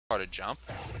To jump.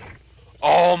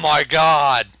 Oh my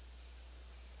god!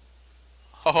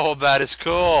 Oh, that is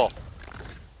cool!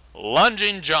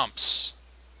 Lunging jumps.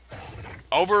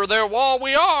 Over their wall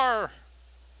we are!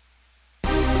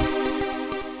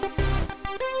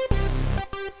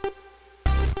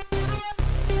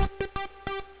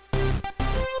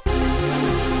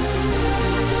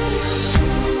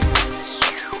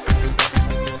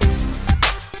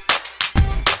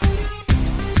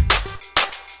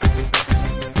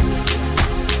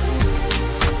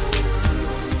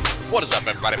 What is up,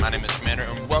 everybody? My name is Commander,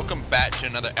 and welcome back to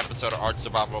another episode of Art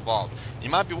Survival Evolved. You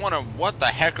might be wondering, what the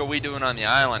heck are we doing on the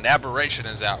island? Aberration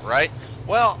is out, right?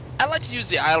 Well, I like to use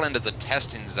the island as a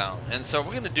testing zone, and so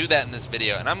we're going to do that in this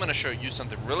video, and I'm going to show you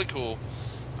something really cool.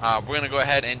 We're going to go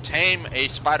ahead and tame a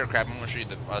spider crab. I'm going to show you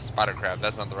the spider crab.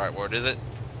 That's not the right word, is it?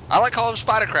 I like calling them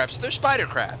spider crabs. They're spider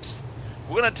crabs.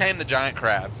 We're going to tame the giant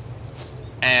crab,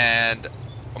 and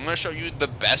I'm going to show you the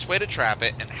best way to trap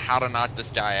it and how to knock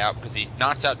this guy out, because he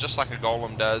knocks out just like a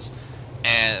golem does.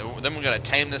 And then we're going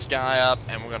to tame this guy up,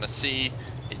 and we're going to see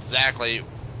exactly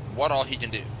what all he can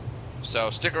do. So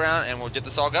stick around and we'll get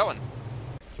this all going.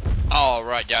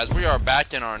 Alright guys, we are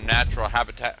back in our natural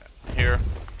habitat here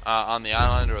on the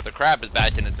island, or the crab is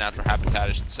back in its natural habitat,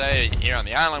 I should say, here on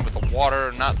the island with the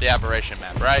water, not the aberration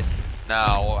map, right?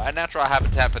 Now, a natural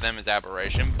habitat for them is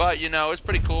aberration, but you know, it's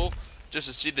pretty cool just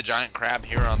to see the giant crab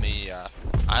here on the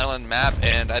island map,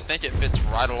 and I think it fits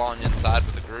right along inside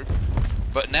with the group.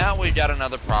 But now we've got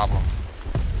another problem.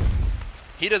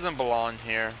 He doesn't belong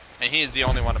here, and he is the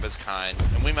only one of his kind,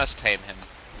 and we must tame him.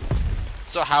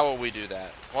 So how will we do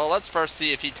that? Well, let's first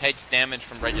see if he takes damage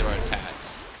from regular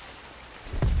attacks.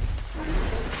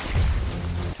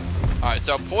 Alright,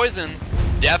 so poison,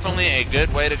 definitely a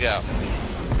good way to go.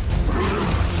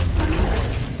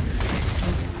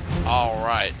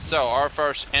 Alright, so our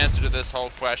first answer to this whole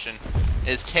question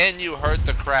is, can you hurt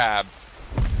the crab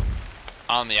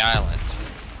on the island?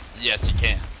 Yes, you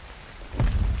can.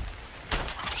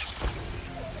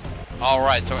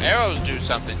 Alright, so arrows do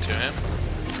something to him.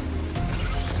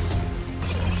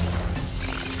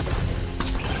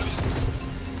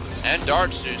 And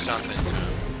darts do something to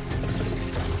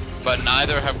him. But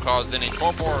neither have caused any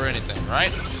torpor or anything,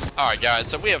 right? Alright guys,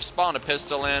 so we have spawned a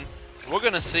pistol in. We're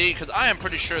gonna see, because I am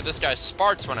pretty sure this guy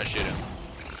sparks when I shoot him.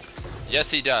 Yes,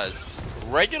 he does.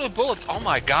 Regular bullets, oh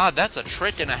my god, that's a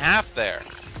trick and a half there.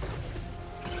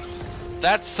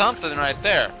 That's something right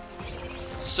there.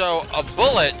 So a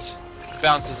bullet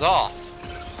bounces off,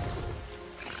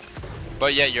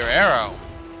 but yet your arrow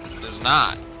does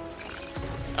not.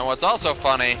 And what's also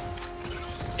funny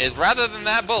is, rather than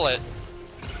that bullet,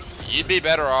 you'd be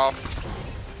better off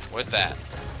with that.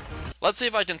 Let's see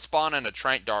if I can spawn in a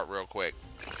trank dart real quick.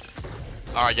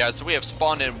 Alright guys, so we have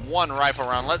spawned in one rifle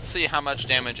round. Let's see how much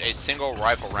damage a single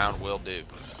rifle round will do.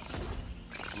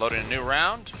 Loading a new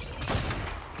round.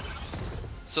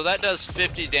 So that does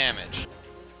 50 damage.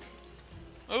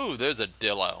 Ooh, there's a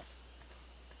dillo.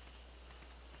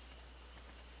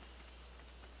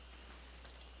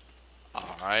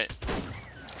 Alright.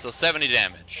 So 70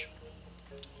 damage.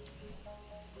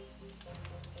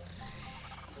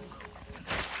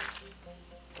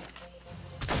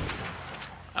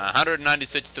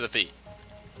 $196 to the feet.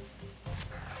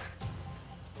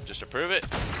 Just to prove it,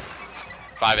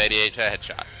 588 to a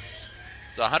headshot.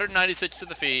 So 196 to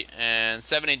the feet and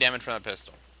 70 damage from the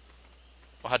pistol.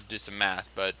 We'll have to do some math,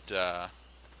 but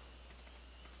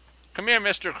come here,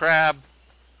 Mr. Crab.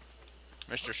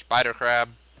 Mr. Spider Crab.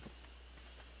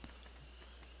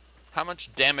 How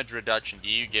much damage reduction do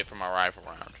you get from a rifle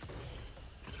round?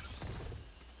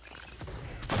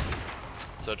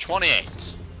 So 28.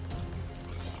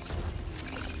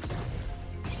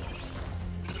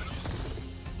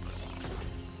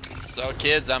 So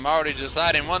kids, I'm already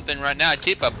deciding one thing right now.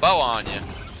 Keep a bow on you.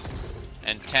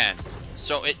 And 10.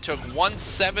 So it took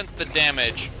 1/7 the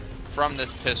damage from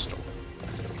this pistol.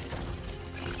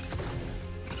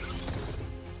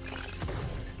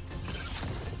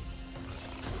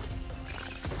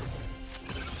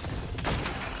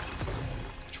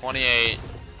 $28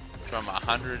 from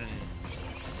 100 and...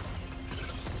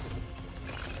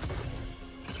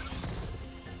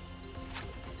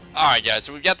 Alright guys,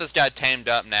 so we've got this guy tamed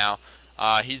up now.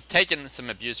 He's taken some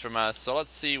abuse from us, so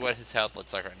let's see what his health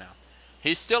looks like right now.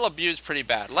 He's still abused pretty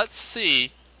bad. Let's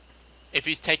see if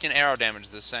he's taking arrow damage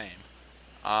the same.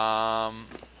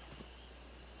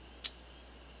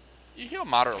 You heal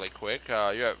moderately quick.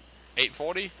 You're at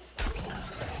 840.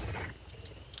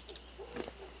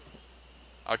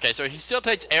 Okay, so he still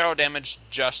takes arrow damage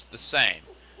just the same.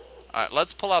 Alright,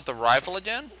 let's pull out the rifle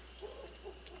again.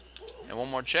 And one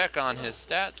more check on his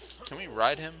stats. Can we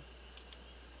ride him?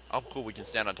 Oh, cool, we can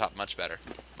stand on top much better.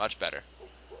 Much better.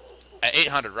 At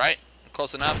 800, right?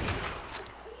 Close enough?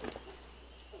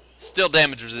 Still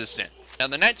damage resistant. Now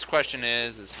the next question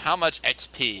is how much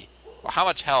XP, or how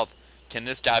much health can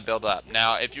this guy build up?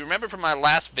 Now, if you remember from my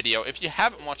last video, if you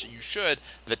haven't watched it, you should,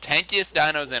 the tankiest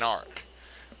dinos in Ark.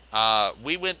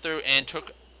 We went through and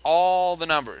took all the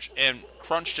numbers and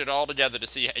crunched it all together to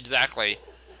see exactly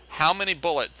how many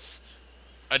bullets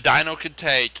a dino could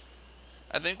take.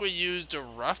 I think we used a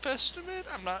rough estimate,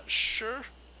 I'm not sure.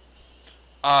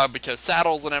 Because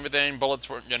saddles and everything, bullets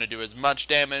weren't going to do as much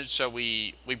damage, so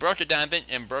we broke it down, I think,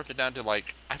 and broke it down to,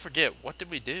 like, I forget, what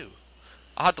did we do?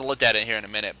 I'll have to look at it here in a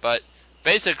minute, but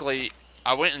basically,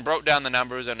 I went and broke down the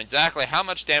numbers on exactly how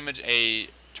much damage a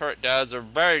turret does, or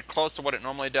very close to what it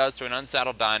normally does to an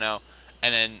unsaddled dino,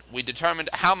 and then we determined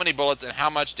how many bullets and how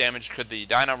much damage could the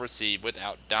dino receive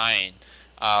without dying,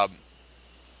 or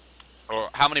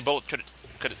how many bullets could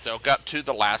it soak up to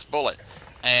the last bullet.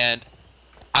 And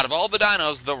out of all the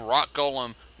dinos, the rock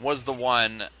golem was the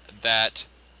one that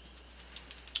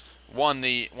won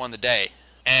the day.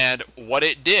 And what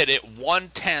it did, it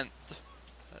 1/10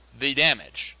 the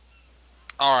damage.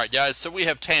 Alright guys, so we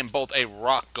have tamed both a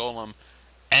rock golem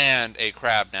and a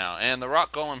crab now. And the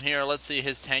rock golem here, let's see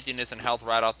his tankiness and health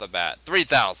right off the bat.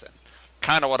 3,000.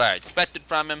 Kind of what I expected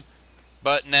from him.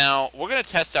 But now, we're going to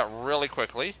test out really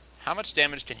quickly. How much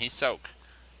damage can he soak?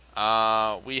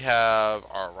 We have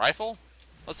our rifle.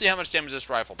 Let's see how much damage this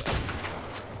rifle does.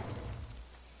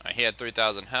 Right, he had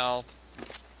 3,000 health.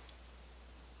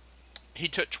 He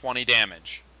took 20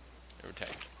 damage. Give or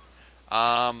take.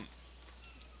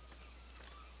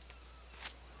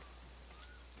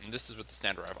 And this is with the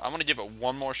standard rifle. I want to give it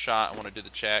one more shot. I want to do the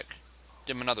check.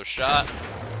 Give him another shot.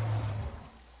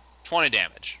 20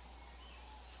 damage.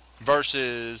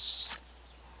 Versus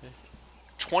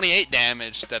 28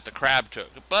 damage that the crab took.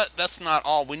 But that's not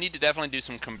all. We need to definitely do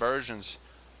some conversions.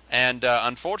 And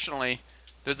unfortunately,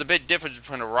 there's a big difference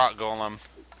between a rock golem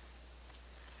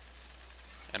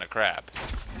and a crab.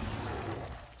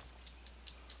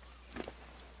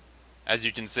 As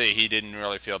you can see, he didn't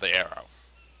really feel the arrow.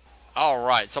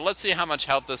 Alright, so let's see how much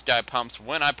health this guy pumps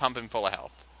when I pump him full of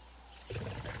health.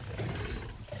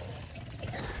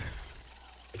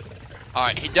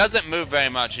 Alright, he doesn't move very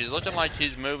much. He's looking like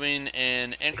he's moving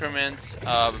in increments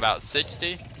of about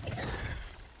 60.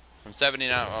 From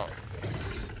 79. Oh.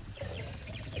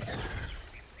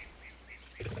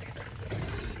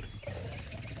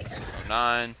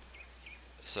 9.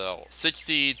 So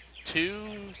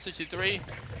 62, 63.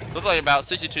 Looks like about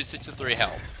 62, 63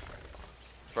 health.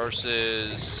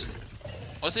 Versus,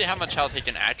 let's see how much health he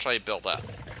can actually build up.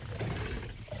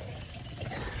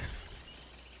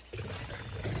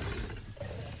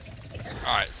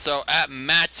 Alright, so at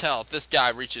max health, this guy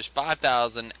reaches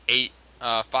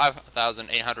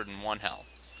 5,801 health.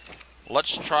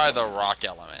 Let's try the rock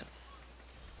element.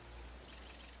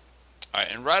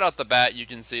 Alright, and right off the bat, you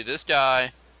can see this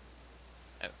guy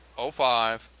at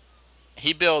 05.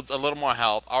 He builds a little more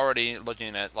health, already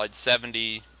looking at like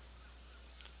 70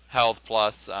 health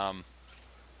plus.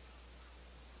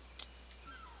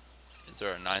 Is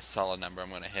there a nice solid number I'm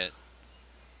going to hit?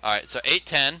 Alright, so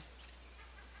 810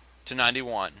 to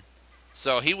 91.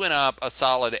 So he went up a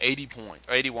solid 81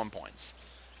 points.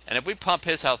 And if we pump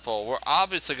his health full, we're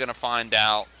obviously going to find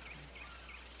out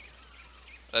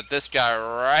that this guy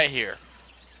right here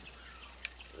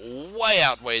way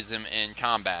outweighs him in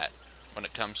combat when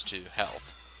it comes to health.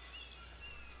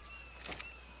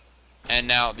 And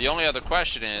now the only other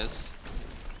question is,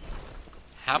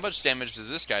 how much damage does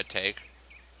this guy take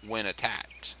when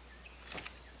attacked?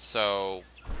 So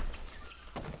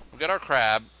we got our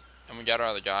crab and we got our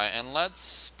other guy, and let's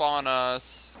spawn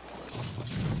us.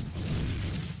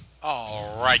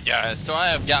 Alright guys, so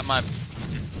I've got my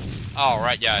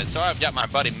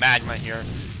buddy Magma here.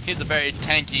 He's a very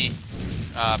tanky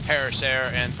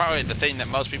Parasaur, and probably the thing that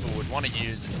most people would want to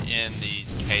use in the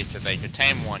case if they could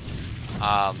tame one.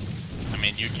 I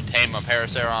mean, you can tame a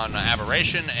Parasaur on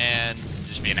Aberration and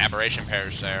just be an Aberration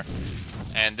Parasaur.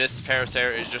 And this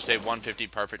Parasaur is just a 150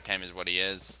 perfect tame is what he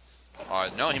is.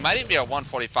 No, he might even be a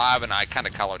 145, and I kind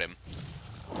of colored him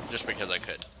just because I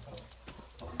could.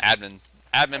 Admin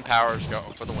powers go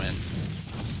for the win.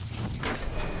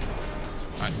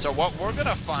 Alright, so what we're going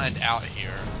to find out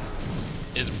here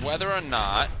is whether or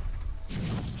not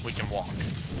we can walk.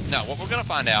 No, what we're going to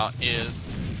find out is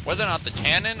whether or not the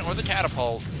cannon or the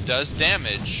catapult does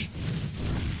damage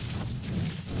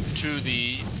to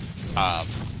the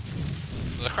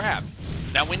crab.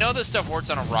 Now, we know this stuff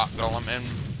works on a rock golem, and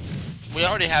we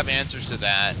already have answers to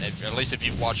that, at least if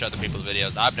you've watched other people's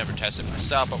videos. I've never tested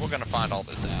myself, but we're going to find all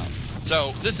this out.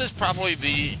 So this is probably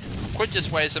the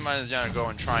quickest way somebody's going to go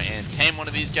and try and tame one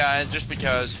of these guys, just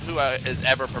because who is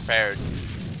ever prepared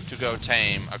to go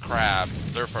tame a crab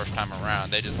their first time around?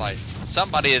 They just like,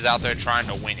 somebody is out there trying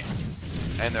to wing it.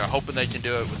 And they're hoping they can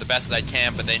do it with the best they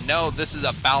can, but they know this is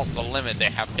about the limit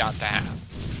they have got to have.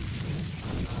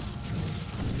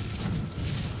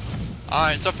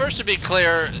 Alright, so first to be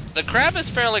clear, the crab is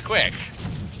fairly quick.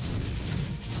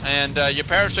 And your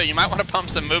Parasaur, you might want to pump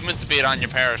some movement speed on your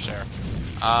Parasaur.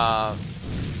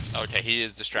 Okay, he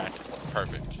is distracted.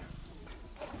 Perfect.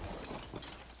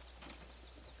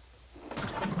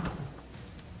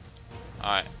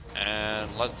 Alright, and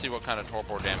let's see what kind of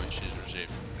torpor damage he's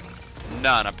received.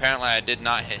 None. Apparently I did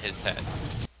not hit his head.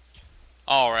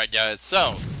 Alright guys,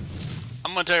 so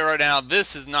I'm going to tell you right now,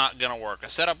 this is not going to work. A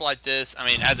setup like this, I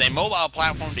mean, as a mobile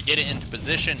platform to get it into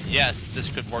position, yes,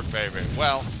 this could work very, very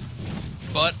well.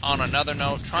 But on another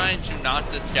note, trying to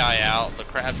knock this guy out, the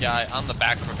crab guy, on the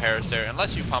back of a Parasaur,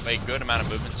 unless you pump a good amount of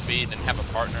movement speed and have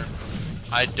a partner,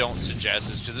 I don't suggest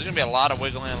this, because there's going to be a lot of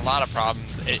wiggling, a lot of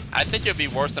problems. I think it would be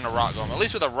worse than a rock golem. At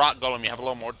least with a rock golem, you have a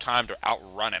little more time to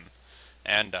outrun him.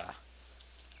 And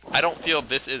I don't feel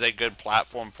this is a good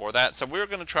platform for that. So we're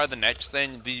going to try the next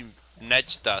thing. The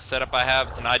next setup I have,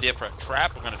 it's an idea for a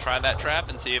trap. We're going to try that trap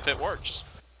and see if it works.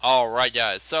 Alright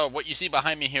guys, so what you see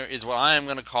behind me here is what I am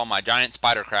going to call my giant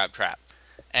spider crab trap.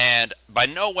 And by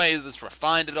no way is this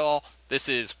refined at all. This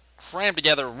is crammed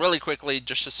together really quickly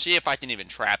just to see if I can even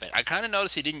trap it. I kind of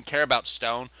noticed he didn't care about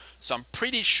stone, so I'm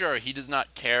pretty sure he does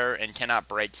not care and cannot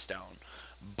break stone.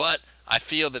 But I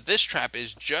feel that this trap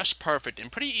is just perfect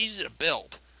and pretty easy to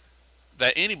build.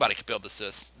 That anybody could build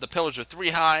this. The pillars are 3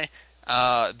 high.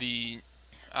 The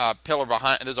pillar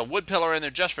behind, there's a wood pillar in there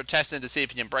just for testing to see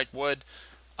if you can break wood.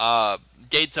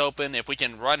 Gates open. If we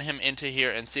can run him into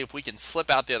here and see if we can slip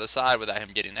out the other side without him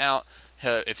getting out.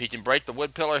 If he can break the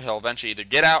wood pillar, he'll eventually either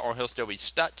get out or he'll still be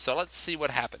stuck. So let's see what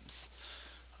happens.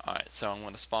 Alright, so I'm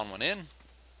going to spawn one in.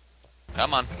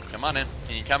 Come on. Come on in.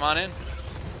 Can you come on in?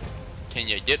 Can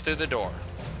you get through the door?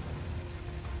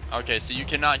 Okay, so you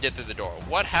cannot get through the door.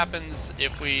 What happens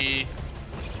if we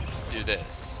do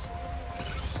this?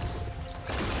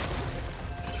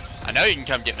 I know you can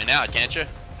come get me now, can't you?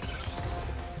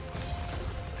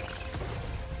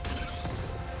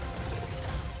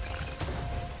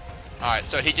 Alright,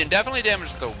 so he can definitely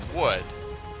damage the wood.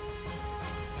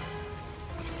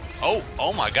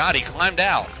 Oh my god, he climbed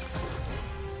out.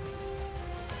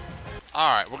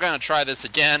 Alright, we're going to try this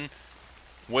again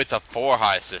with a 4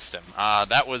 high system.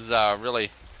 That was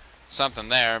really something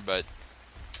there, but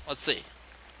let's see.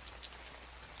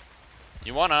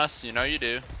 You want us, you know you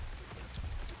do.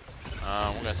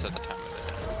 We're going to set the timer there.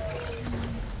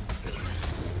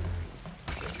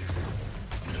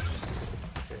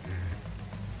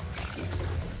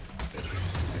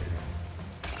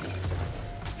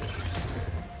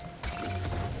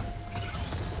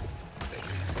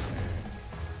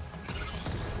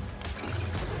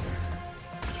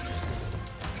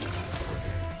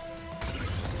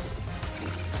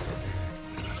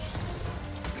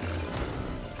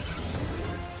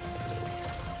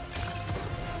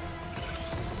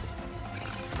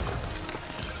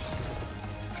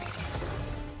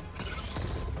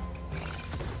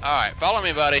 Alright, follow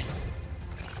me, buddy.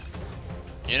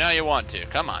 You know you want to.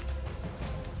 Come on.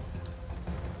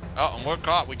 Oh, and we're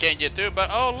caught. We can't get through, but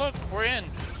oh, look, we're in.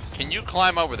 Can you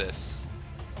climb over this?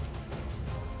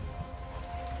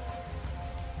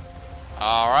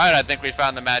 Alright, I think we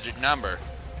found the magic number.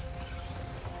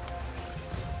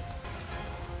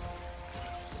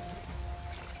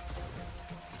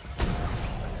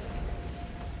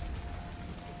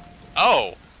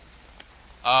 Oh.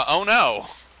 Oh no.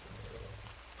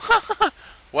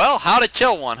 Well, how to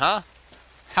kill one, huh?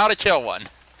 How to kill one.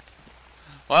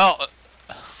 Well,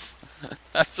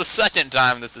 that's the second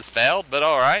time this has failed, but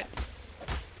alright.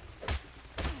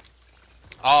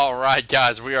 Alright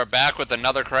guys, we are back with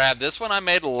another crab. This one I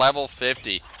made level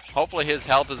 50. Hopefully his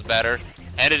health is better.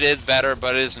 And it is better,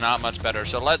 but it is not much better.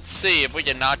 So let's see if we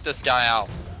can knock this guy out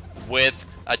with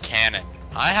a cannon.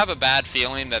 I have a bad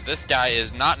feeling that this guy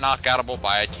is not knockoutable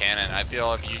by a cannon. I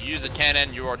feel if you use a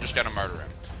cannon, you are just going to murder him.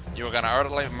 You are going to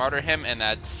utterly murder him, and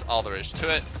that's all there is to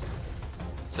it.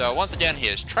 So once again, he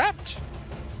is trapped.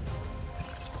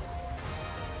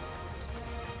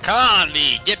 Come on,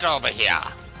 Lee, get over here.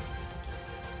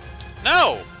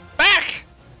 No! Back!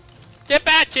 Get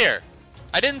back here!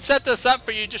 I didn't set this up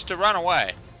for you just to run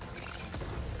away.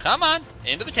 Come on,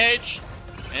 into the cage.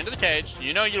 Into the cage.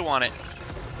 You know you want it.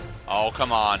 Oh,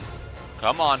 come on.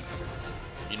 Come on.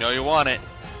 You know you want it.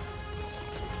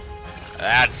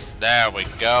 There we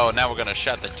go. Now we're going to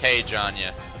shut the cage on you.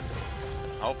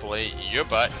 hopefully your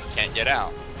butt can't get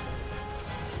out.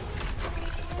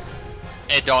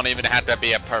 It don't even have to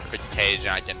be a perfect cage and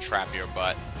I can trap your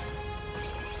butt.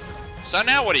 So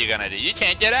now what are you gonna do? You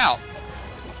can't get out.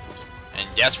 And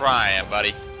guess where I am,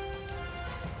 buddy.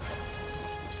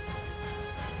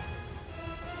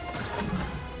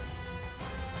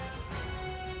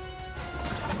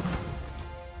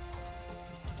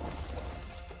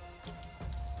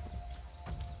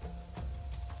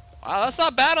 Wow, that's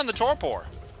not bad on the torpor.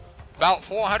 About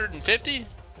 450.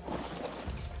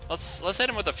 Let's hit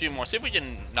him with a few more. See if we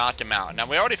can knock him out. Now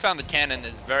we already found the cannon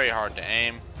is very hard to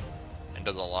aim and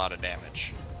does a lot of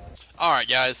damage. All right,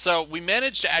 guys. So we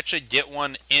managed to actually get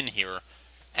one in here,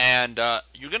 and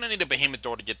you're gonna need a behemoth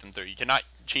door to get them through. You cannot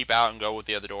cheap out and go with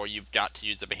the other door. You've got to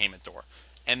use the behemoth door.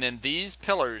 And then these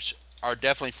pillars are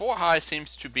definitely 4 high.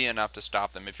 Seems to be enough to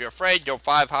stop them. If you're afraid, go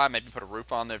 5 high. Maybe put a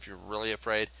roof on there if you're really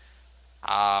afraid.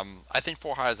 I think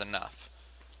 4 high is enough.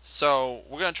 So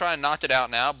we're going to try and knock it out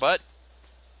now, but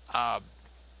I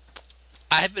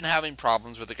have been having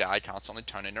problems with the guy constantly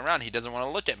turning around. He doesn't want to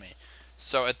look at me.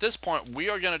 So at this point, we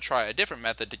are going to try a different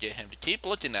method to get him to keep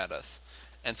looking at us.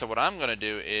 And so what I'm going to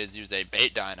do is use a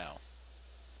bait dino.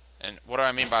 And what do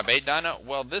I mean by bait dino?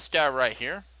 Well, this guy right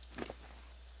here,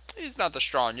 he's not the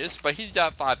strongest, but he's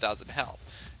got 5,000 health.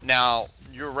 Now,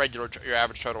 your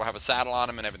average turtle will have a saddle on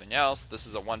him and everything else. This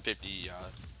is a 150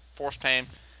 force tame.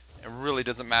 It really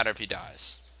doesn't matter if he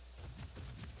dies.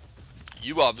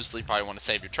 You obviously probably want to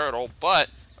save your turtle, but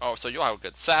so you'll have a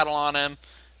good saddle on him,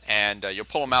 and you'll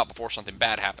pull him out before something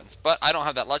bad happens. But I don't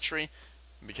have that luxury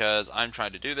because I'm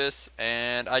trying to do this,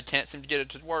 and I can't seem to get it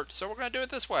to work. So we're going to do it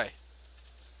this way.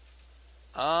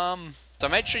 So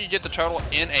make sure you get the turtle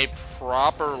in a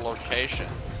proper location.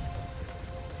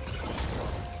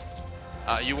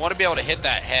 You want to be able to hit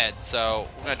that head, so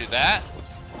we're going to do that.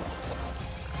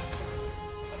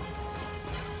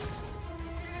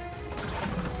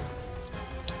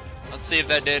 Let's see if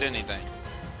that did anything.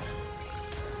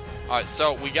 Alright,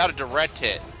 so we got a direct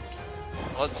hit.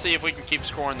 Let's see if we can keep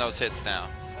scoring those hits now.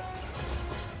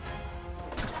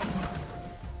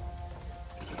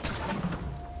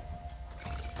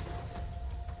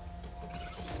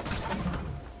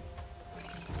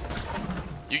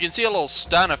 You can see a little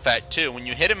stun effect too. When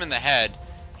you hit him in the head,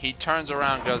 he turns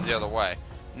around and goes the other way.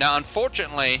 Now,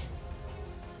 unfortunately,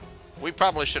 we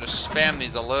probably should have spammed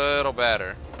these a little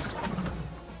better.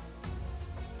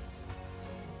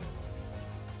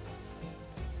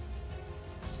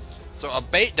 So a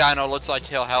bait dino looks like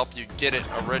he'll help you get it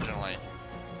originally.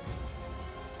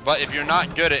 But if you're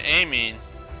not good at aiming,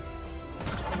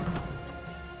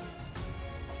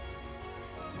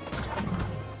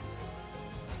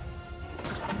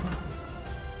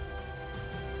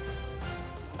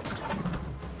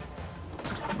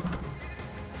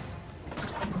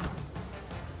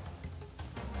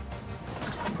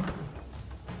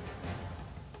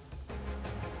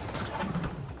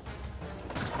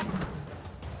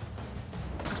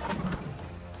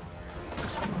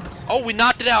 oh, we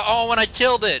knocked it out. Oh, and I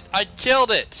killed it. I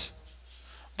killed it.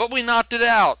 But we knocked it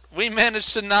out. We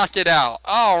managed to knock it out.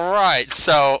 All right.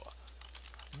 So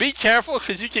be careful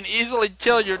because you can easily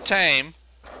kill your tame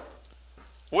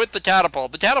with the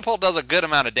catapult. The catapult does a good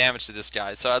amount of damage to this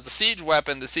guy. So as a siege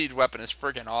weapon, the siege weapon is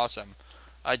freaking awesome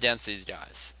against these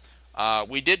guys.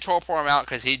 We did torpor him out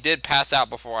because he did pass out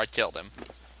before I killed him.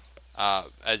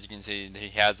 As you can see, he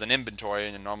has an inventory,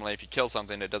 and normally if you kill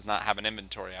something, it does not have an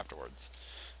inventory afterwards.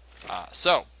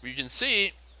 So, you can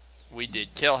see, we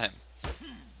did kill him.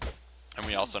 And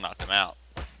we also knocked him out.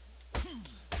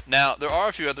 Now, there are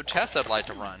a few other tests I'd like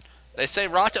to run. They say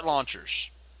rocket launchers.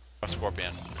 A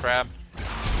scorpion. Crab.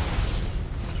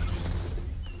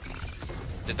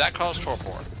 Did that cause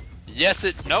torpor? Yes,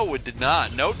 no, it did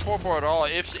not. No torpor at all.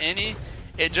 If any,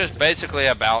 it just basically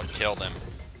about killed him.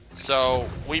 So,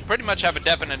 we pretty much have a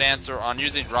definite answer on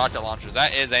using rocket launchers.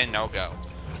 That is a no-go.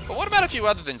 But what about a few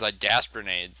other things like gas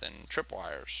grenades and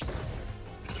tripwires?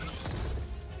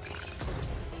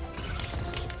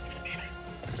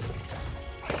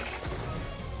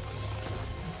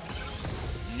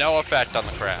 No effect on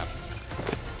the crab.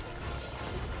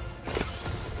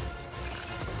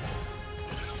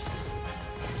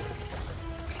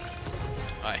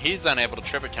 He's unable to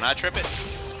trip it. Can I trip it?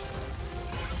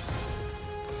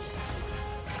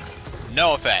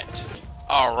 No effect.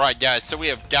 Alright guys, so we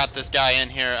have got this guy in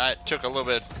here. It took a little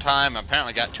bit of time.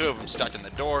 Apparently got 2 of them stuck in the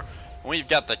door. We've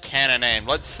got the cannon aimed.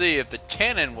 Let's see if the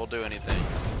cannon will do anything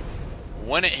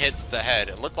when it hits the head.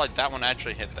 It looked like that one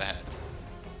actually hit the head.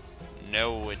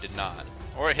 No, it did not.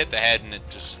 Or it hit the head and it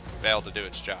just failed to do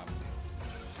its job.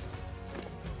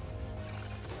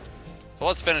 So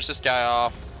let's finish this guy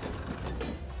off.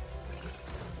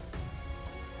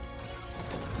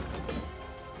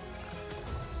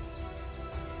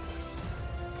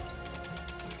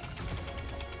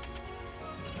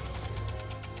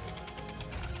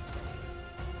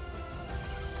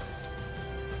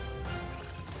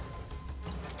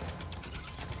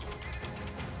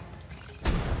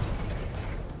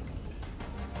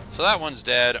 So that one's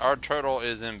dead. Our turtle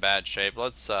is in bad shape.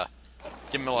 Let's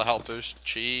give him a little health boost.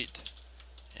 Cheat.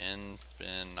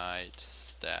 Infinite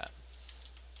stats.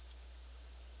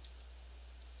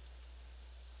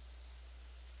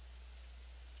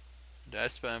 Did I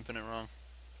spell infinite wrong?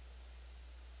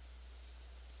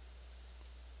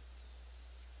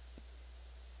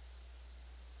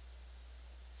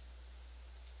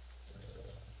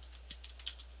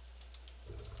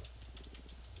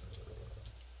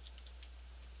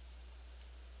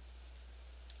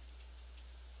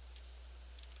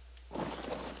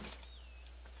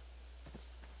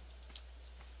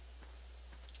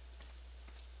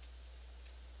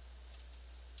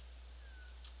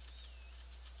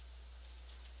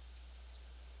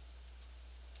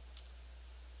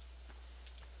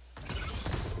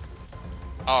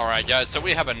 Alright guys, so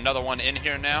we have another one in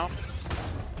here now.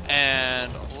 And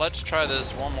let's try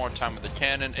this one more time with the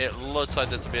cannon. It looks like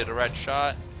this will be a direct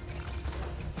shot.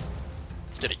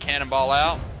 Let's get a cannonball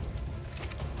out.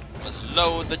 Let's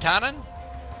load the cannon.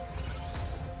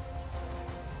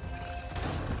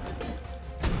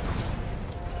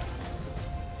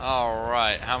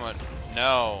 Alright, how much?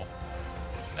 No.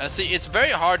 See, it's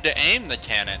very hard to aim the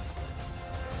cannon.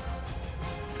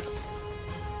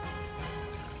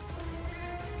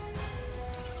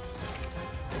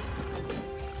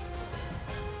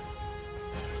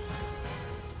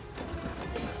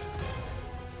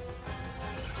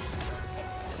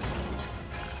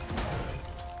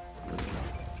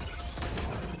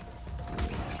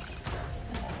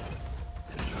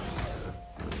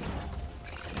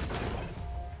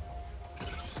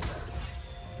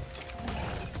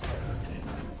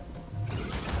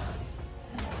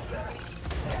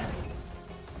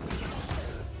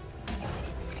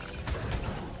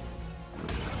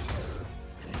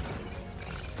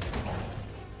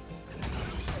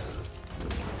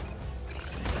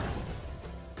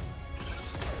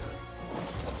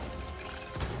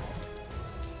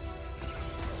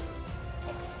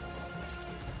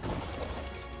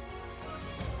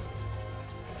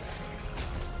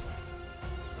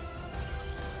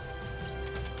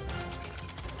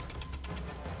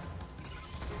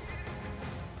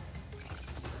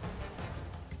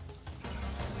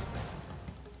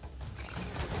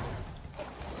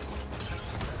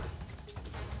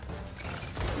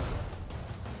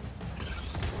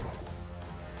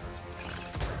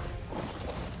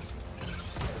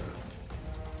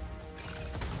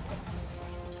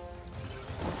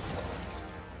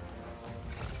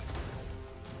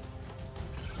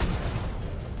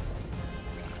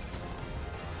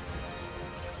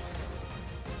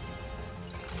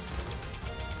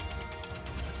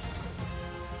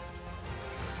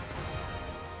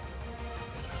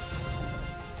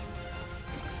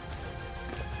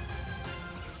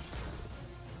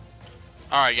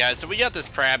 Alright guys, so we got this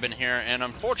crab in here, and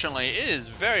unfortunately it is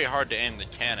very hard to aim the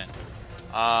cannon.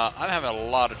 I'm having a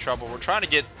lot of trouble. I'm trying to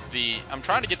get the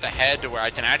head to where I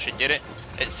can actually get it.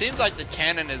 It seems like the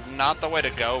cannon is not the way to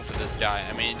go for this guy.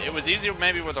 I mean, it was easier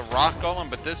maybe with a rock golem,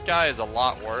 but this guy is a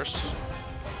lot worse.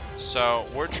 So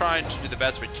we're trying to do the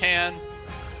best we can.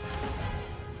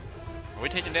 Are we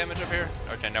taking damage up here?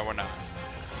 Okay, no we're not.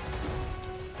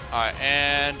 Alright,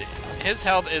 and his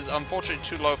health is unfortunately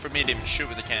too low for me to even shoot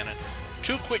with the cannon.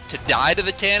 Too quick to die to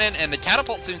the cannon, and the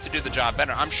catapult seems to do the job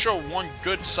better. I'm sure one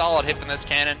good solid hit from this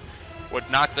cannon would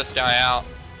knock this guy out,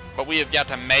 but we have got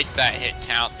to make that hit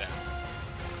count then.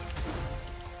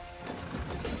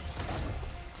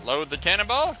 Load the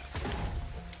cannonball.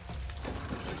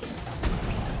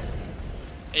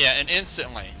 Yeah, and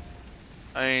instantly.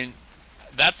 I mean,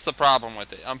 that's the problem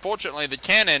with it. Unfortunately, the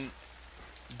cannon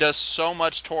does so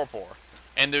much torpor,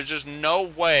 and there's just no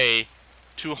way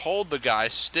to hold the guy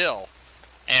still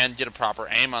and get a proper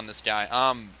aim on this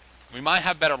guy. We might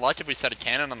have better luck if we set a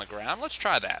cannon on the ground. Let's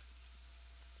try that.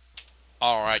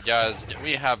 Alright guys,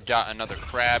 we have got another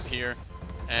crab here,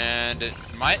 and it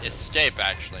might escape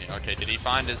actually. Okay, did he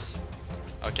find his...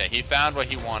 Okay, he found what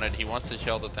he wanted. He wants to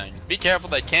kill the thing. Be careful,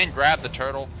 they can grab the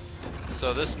turtle,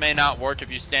 so this may not work if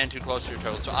you stand too close to your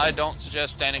turtle. So I don't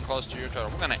suggest standing close to your turtle.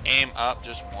 We're going to aim up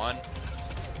just one.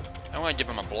 I'm going to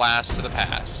give him a blast to the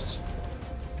past.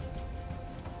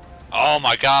 Oh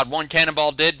my god, one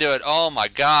cannonball did do it. Oh my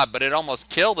god, but it almost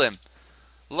killed him.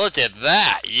 Look at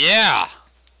that, yeah.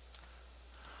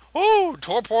 Ooh,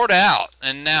 torpored out.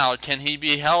 And now, can he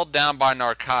be held down by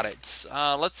narcotics?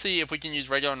 Let's see if we can use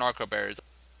regular narco berries.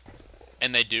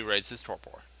 And they do raise his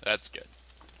torpor. That's good.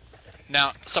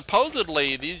 Now,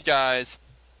 supposedly, these guys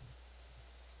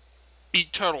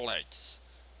eat turtle eggs.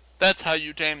 That's how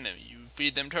you tame them. You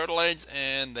feed them turtle eggs,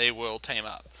 and they will tame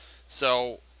up.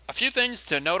 So, a few things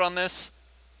to note on this.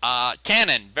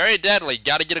 Cannon, very deadly.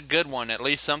 Got to get a good one, at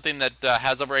least something that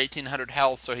has over 1,800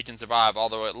 health so he can survive,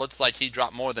 although it looks like he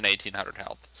dropped more than 1,800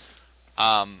 health.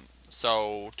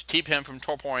 So to keep him from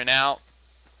torporing out,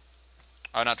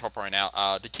 not torporing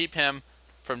out, to keep him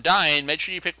from dying, make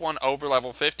sure you pick one over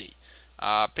level 50.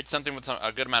 Pick something with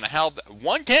a good amount of health.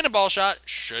 One cannonball shot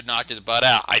should knock his butt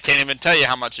out. I can't even tell you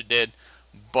how much it did,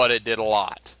 but it did a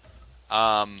lot.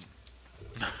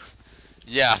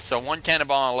 Yeah, so one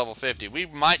cannonball on level 50. We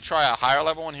might try a higher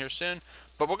level one here soon,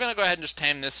 but we're going to go ahead and just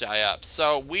tame this guy up.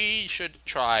 So we should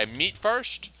try meat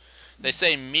first. They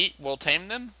say meat will tame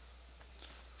them.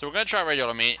 So we're going to try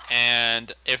regular meat,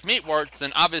 and if meat works,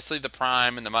 then obviously the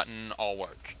prime and the mutton all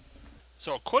work.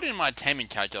 So according to my taming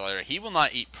calculator, he will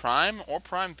not eat prime or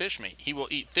prime fish meat. He will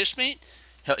eat fish meat,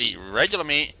 he'll eat regular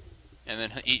meat, and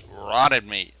then he'll eat rotted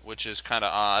meat, which is kind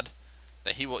of odd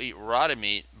that he will eat rotted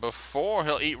meat before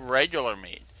he'll eat regular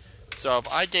meat. So if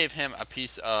I gave him a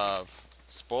piece of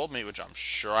spoiled meat, which I'm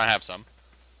sure I have some.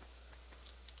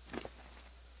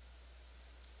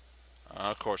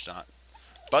 Of course not.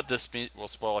 But this meat will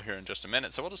spoil here in just a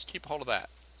minute, so we'll just keep hold of that.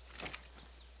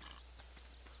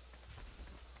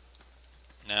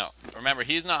 Now, remember,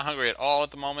 he's not hungry at all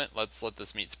at the moment. Let's let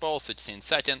this meat spoil, 16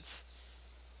 seconds.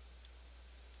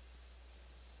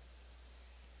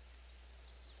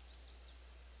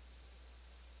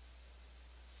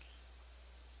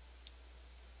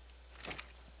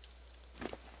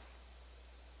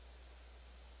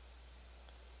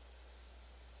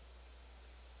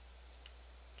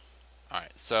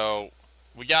 Alright, so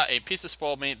we got a piece of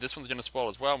spoiled meat. This one's going to spoil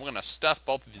as well. We're going to stuff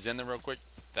both of these in there real quick.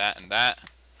 That and that.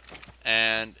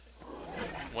 And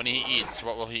when he eats,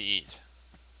 what will he eat?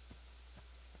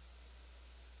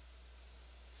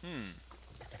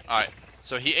 Alright,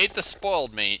 so he ate the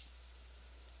spoiled meat.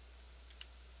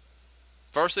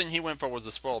 First thing he went for was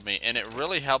the spoiled meat, and it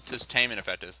really helped his taming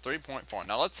effect. It's 3.4.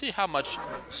 Now let's see how much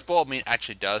spoiled meat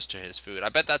actually does to his food. I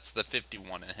bet that's the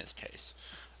 51 in his case.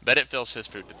 I bet it fills his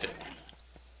food to 50.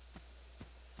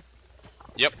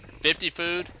 Yep, 50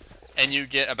 food, and you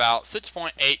get about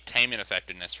 6.8 taming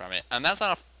effectiveness from it. And that's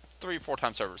on a 3-4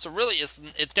 times server. So really, it's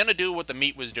going to do what the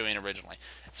meat was doing originally.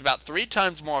 It's about 3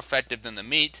 times more effective than the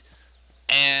meat,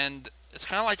 and it's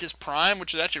kind of like his prime,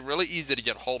 which is actually really easy to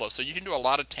get hold of. So you can do a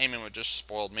lot of taming with just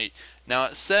spoiled meat. Now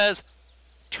it says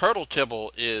turtle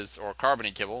kibble is, or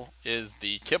carbony kibble, is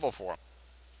the kibble for him.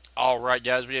 Alright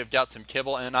guys, we have got some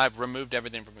kibble, and I've removed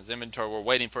everything from his inventory. We're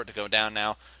waiting for it to go down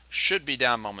now. Should be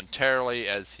down momentarily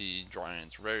as he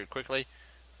drains very quickly.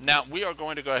 Now, we are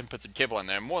going to go ahead and put some kibble in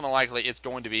there. More than likely, it's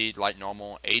going to be like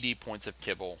normal, 80 points of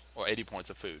kibble, or 80 points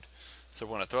of food. So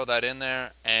we're going to throw that in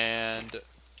there, and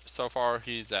so far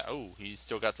he's at, oh, he's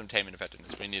still got some taming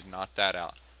effectiveness. We need to knock that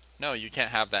out. No, you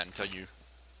can't have that until you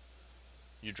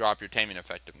drop your taming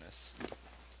effectiveness.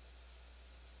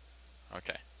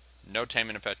 Okay. No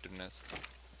taming effectiveness.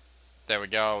 There we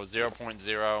go,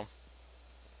 0.0.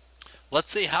 Let's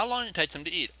see how long it takes him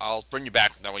to eat. I'll bring you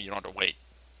back, that way you don't have to wait.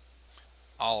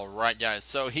 Alright guys,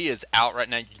 so he is out right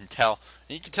now, you can tell.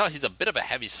 And you can tell he's a bit of a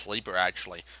heavy sleeper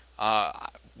actually.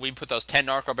 We put those 10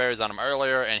 narco berries on him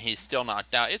earlier and he's still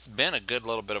knocked out. It's been a good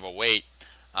little bit of a wait.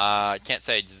 I can't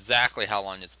say exactly how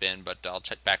long it's been, but I'll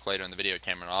check back later in the video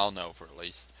camera and I'll know for at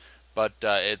least. But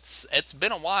it's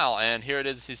been a while, and here it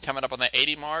is. He's coming up on the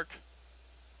 80 mark.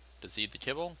 Does he eat the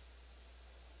kibble?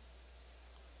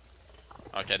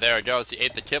 Okay, there it goes. He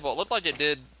ate the kibble. It looked like it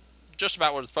did just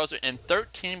about what it's supposed to. And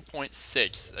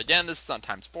 13.6. Again, this is on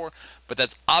times 4, but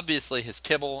that's obviously his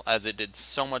kibble, as it did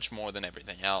so much more than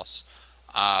everything else.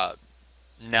 Now,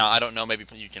 I don't know. Maybe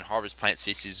you can harvest plant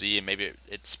species Z, and maybe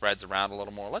it spreads around a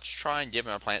little more. Let's try and give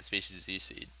him a plant species Z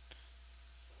seed.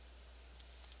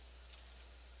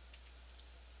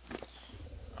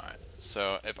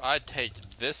 So if I take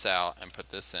this out and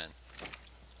put this in,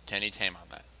 can he tame on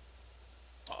that?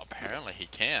 Well, apparently he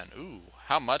can. Ooh,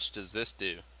 how much does this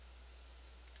do?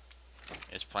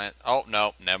 Is plant? Oh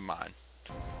no, never mind.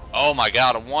 Oh my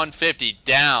God, a 150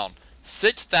 down,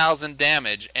 6,000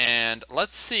 damage, and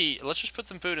let's see. Let's just put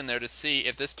some food in there to see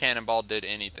if this cannonball did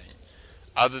anything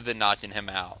other than knocking him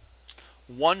out.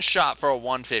 One shot for a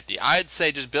 150. I'd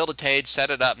say just build a cage,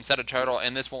 set it up, and set a turtle,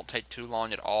 and this won't take too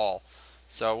long at all.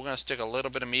 So we're going to stick a little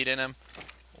bit of meat in him.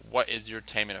 What is your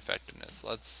taming effectiveness?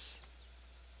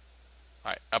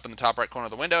 Alright, up in the top right corner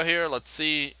of the window here, let's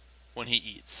see when he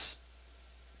eats.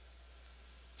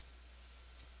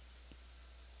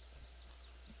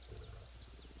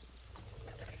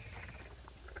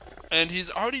 And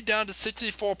he's already down to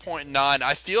 64.9.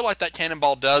 I feel like that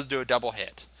cannonball does do a double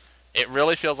hit. It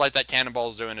really feels like that cannonball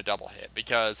is doing a double hit.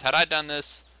 Because had I done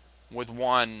this with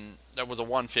one that was a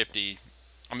 150...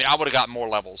 I mean, I would have got more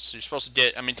levels. You're supposed to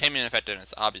get, I mean, taming and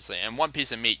effectiveness, obviously. And one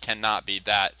piece of meat cannot be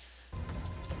that.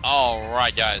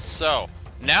 Alright, guys. So,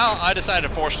 now I decided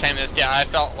to force tame this guy. I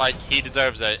felt like he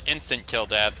deserves an instant kill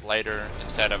death later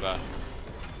instead of a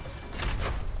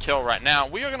kill right now.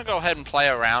 We are going to go ahead and play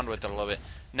around with it a little bit.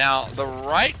 Now, the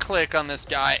right click on this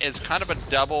guy is kind of a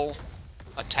double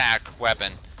attack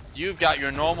weapon. You've got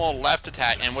your normal left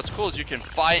attack, and what's cool is you can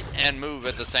fight and move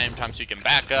at the same time, so you can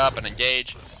back up and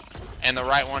engage. And the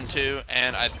right one too,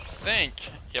 and I think,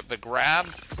 yep, the grab.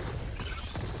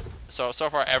 So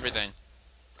far everything.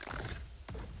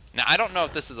 Now, I don't know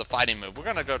if this is a fighting move. We're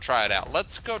going to go try it out.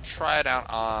 Let's go try it out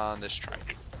on this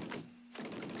trike.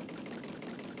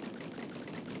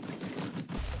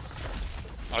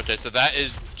 Okay, so that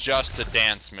is just a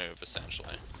dance move,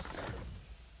 essentially.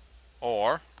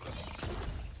 Or...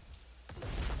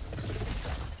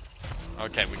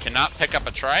 okay, we cannot pick up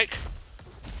a trike.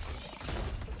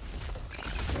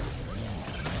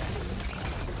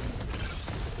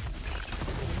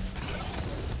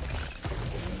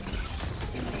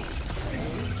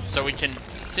 So we can,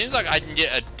 it seems like I can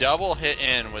get a double hit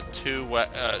in with two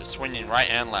swinging right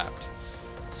and left.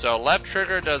 So left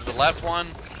trigger does the left one,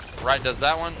 right does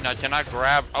that one. Now can I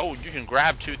grab, oh, you can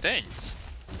grab two things.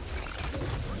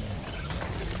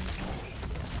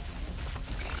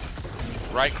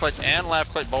 Right click and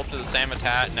left click both do the same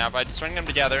attack. Now if I swing them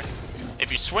together,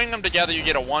 if you swing them together you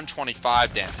get a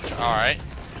 125 damage, alright.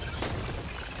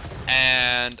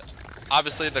 And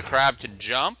obviously the crab can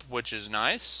jump, which is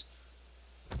nice.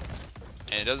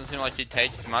 And it doesn't seem like he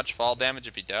takes much fall damage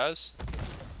if he does.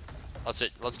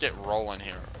 Let's get rolling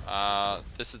here.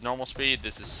 This is normal speed.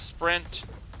 This is sprint.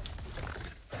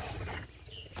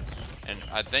 And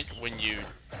I think when you...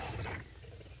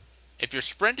 if you're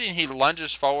sprinting, he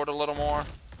lunges forward a little more.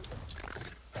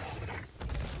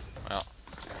 Well.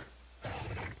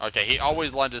 Okay, he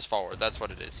always lunges forward. That's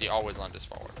what it is. He always lunges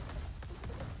forward.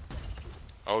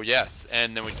 Oh, yes.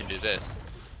 And then we can do this.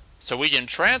 So we can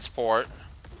transport...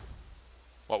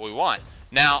 what we want.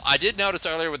 Now, I did notice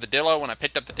earlier with the Dillo, when I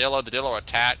picked up the Dillo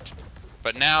attacked.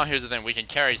 But now, here's the thing, we can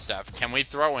carry stuff. Can we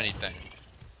throw anything?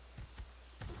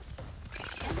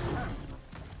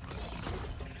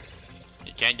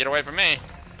 You can't get away from me.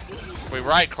 We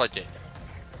right-click it.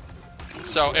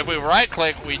 So, if we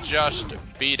right-click, we just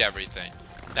beat everything.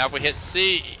 Now, if we hit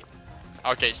C...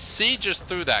 okay, C just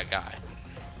threw that guy.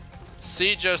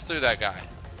 C just threw that guy.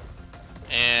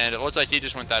 And it looks like he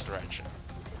just went that direction.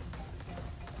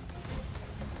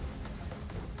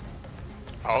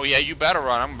 Oh yeah, you better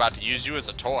run. I'm about to use you as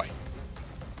a toy.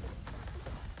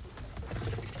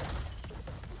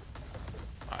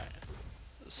 Alright.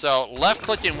 So, left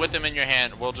clicking with him in your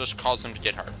hand will just cause him to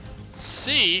get hurt.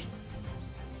 C,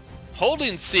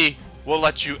 holding C will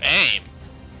let you aim.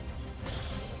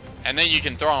 And then you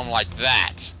can throw him like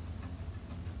that.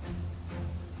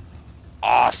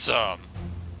 Awesome.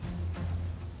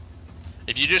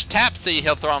 If you just tap C,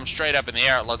 he'll throw him straight up in the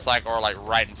air, it looks like, or like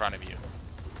right in front of you.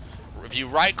 If you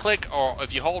right click, or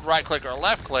if you hold right click or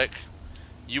left click,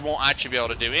 you won't actually be able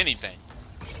to do anything.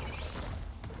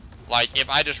 Like, if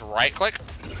I just right click,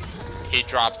 he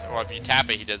drops, or if you tap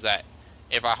it, he does that.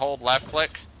 If I hold left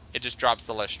click, it just drops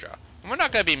the Lystra. And we're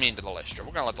not going to be mean to the Lystra.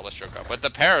 We're going to let the Lystra go. But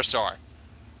the Parasaur.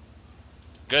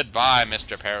 Goodbye,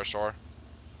 Mr. Parasaur.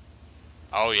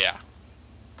 Oh, yeah.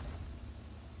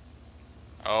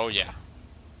 Oh, yeah.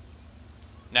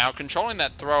 Now, controlling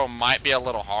that throw might be a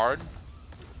little hard,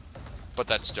 but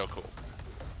that's still cool.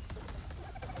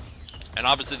 And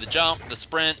obviously the jump, the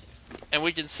sprint, and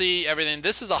we can see everything.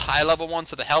 This is a high level one,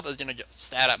 so the health is going to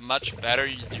stat up much better.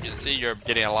 As you can see, you're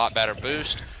getting a lot better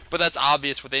boost. But that's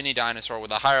obvious with any dinosaur. With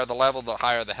the higher the level, the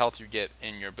higher the health you get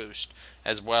in your boost,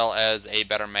 as well as a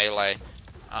better melee.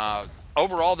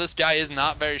 Overall, this guy is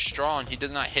not very strong. He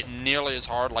does not hit nearly as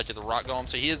hard like the rock golem,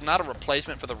 so he is not a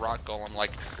replacement for the rock golem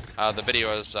like the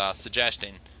video is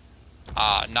suggesting.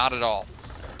 Not at all.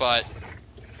 But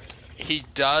he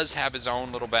does have his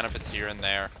own little benefits here and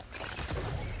there.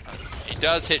 He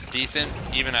does hit decent,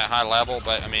 even at high level,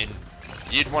 but I mean,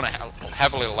 you'd want to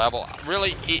heavily level.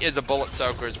 Really, he is a bullet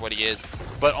soaker is what he is,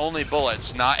 but only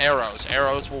bullets, not arrows.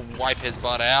 Arrows will wipe his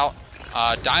butt out.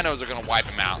 Dinos are going to wipe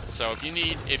him out. So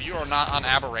if you are not on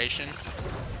Aberration,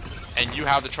 and you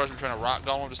have the choice between a rock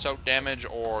golem to soak damage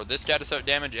or this guy to soak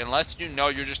damage, unless you know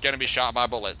you're just going to be shot by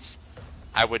bullets,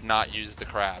 I would not use the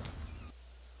crab.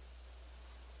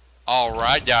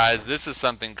 Alright guys, this is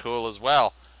something cool as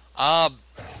well.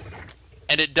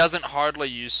 And it doesn't hardly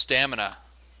use stamina.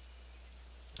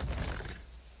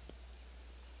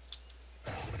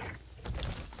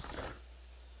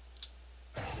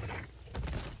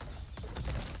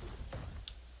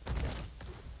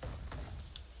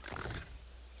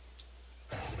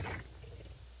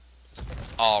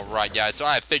 Alright guys, so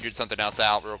I figured something else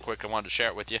out real quick. I wanted to share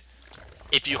it with you.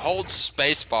 If you hold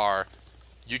spacebar,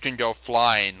 you can go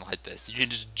flying like this. You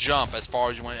can just jump as far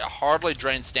as you want. It hardly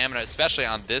drains stamina, especially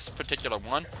on this particular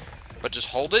one. But just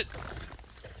hold it,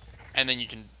 and then you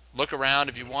can look around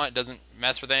if you want. It doesn't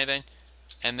mess with anything.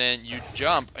 And then you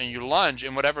jump and you lunge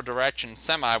in whatever direction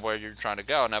where you're trying to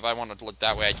go. Now if I want to look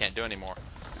that way, I can't do anymore.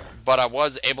 But I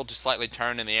was able to slightly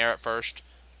turn in the air at first.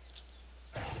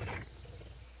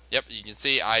 Yep, you can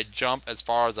see I jump as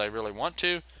far as I really want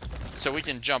to. So we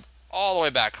can jump all the way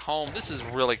back home. This is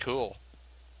really cool.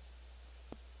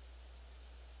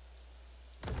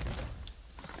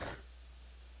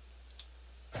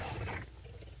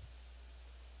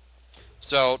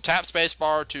 So tap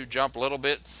spacebar to jump little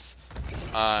bits.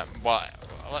 Well,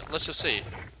 let's just see.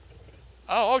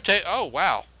 Oh, okay. Oh,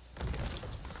 wow.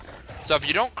 So if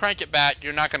you don't crank it back,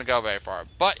 you're not going to go very far.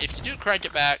 But if you do crank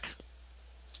it back,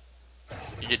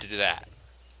 you get to do that.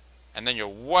 And then you're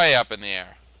way up in the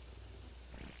air.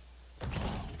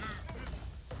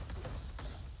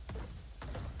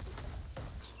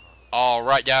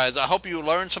 Alright guys, I hope you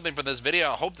learned something from this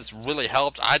video. I hope this really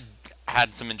helped. I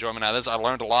had some enjoyment out of this. I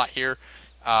learned a lot here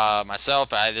myself.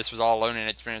 This was all a learning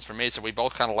experience for me, so we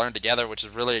both kind of learned together, which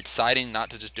is really exciting, not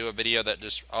to just do a video that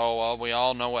just, oh, well, we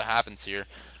all know what happens here.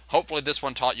 Hopefully this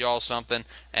one taught you all something,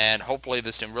 and hopefully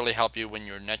this can really help you when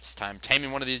you're next time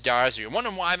taming one of these guys, or you're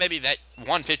wondering why maybe that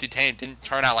 150 tame didn't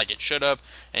turn out like it should have,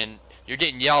 and you're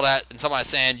getting yelled at, and somebody's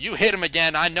saying, you hit him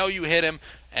again, I know you hit him,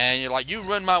 and you're like, you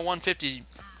ruined my 150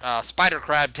 spider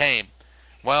crab tame.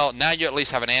 Well, now you at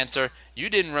least have an answer. You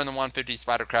didn't run the 150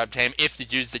 spider crab tame. If you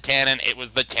used the cannon, it was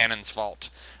the cannon's fault.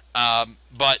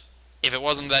 But if it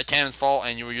wasn't that cannon's fault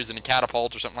and you were using a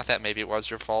catapult or something like that, maybe it was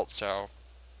your fault. So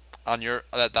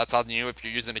that's on you if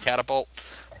you're using a catapult.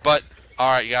 But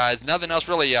alright guys, nothing else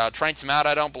really tranks him out,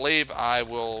 I don't believe. I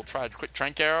will try a quick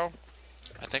trank arrow.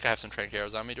 I think I have some trank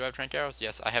arrows on me. Do I have trank arrows?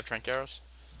 Yes, I have trank arrows.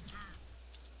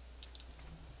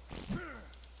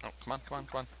 Oh, come on, come on,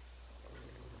 come on.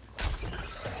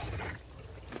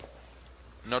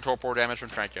 No torpor damage from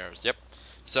trank arrows. Yep.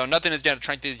 So nothing is going to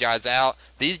trank these guys out.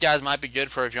 These guys might be good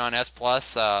for if you're on S+,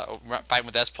 fighting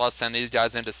with S+, send these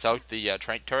guys in to soak the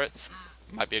trank turrets.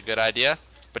 Might be a good idea.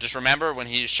 But just remember, when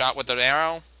he's shot with an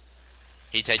arrow,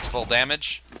 he takes full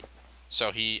damage.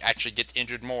 So he actually gets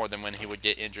injured more than when he would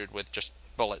get injured with just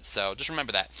bullets. So just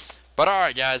remember that. But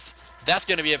alright guys, that's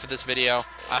going to be it for this video.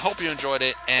 I hope you enjoyed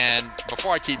it. And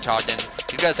before I keep talking,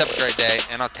 you guys have a great day,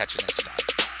 and I'll catch you next time.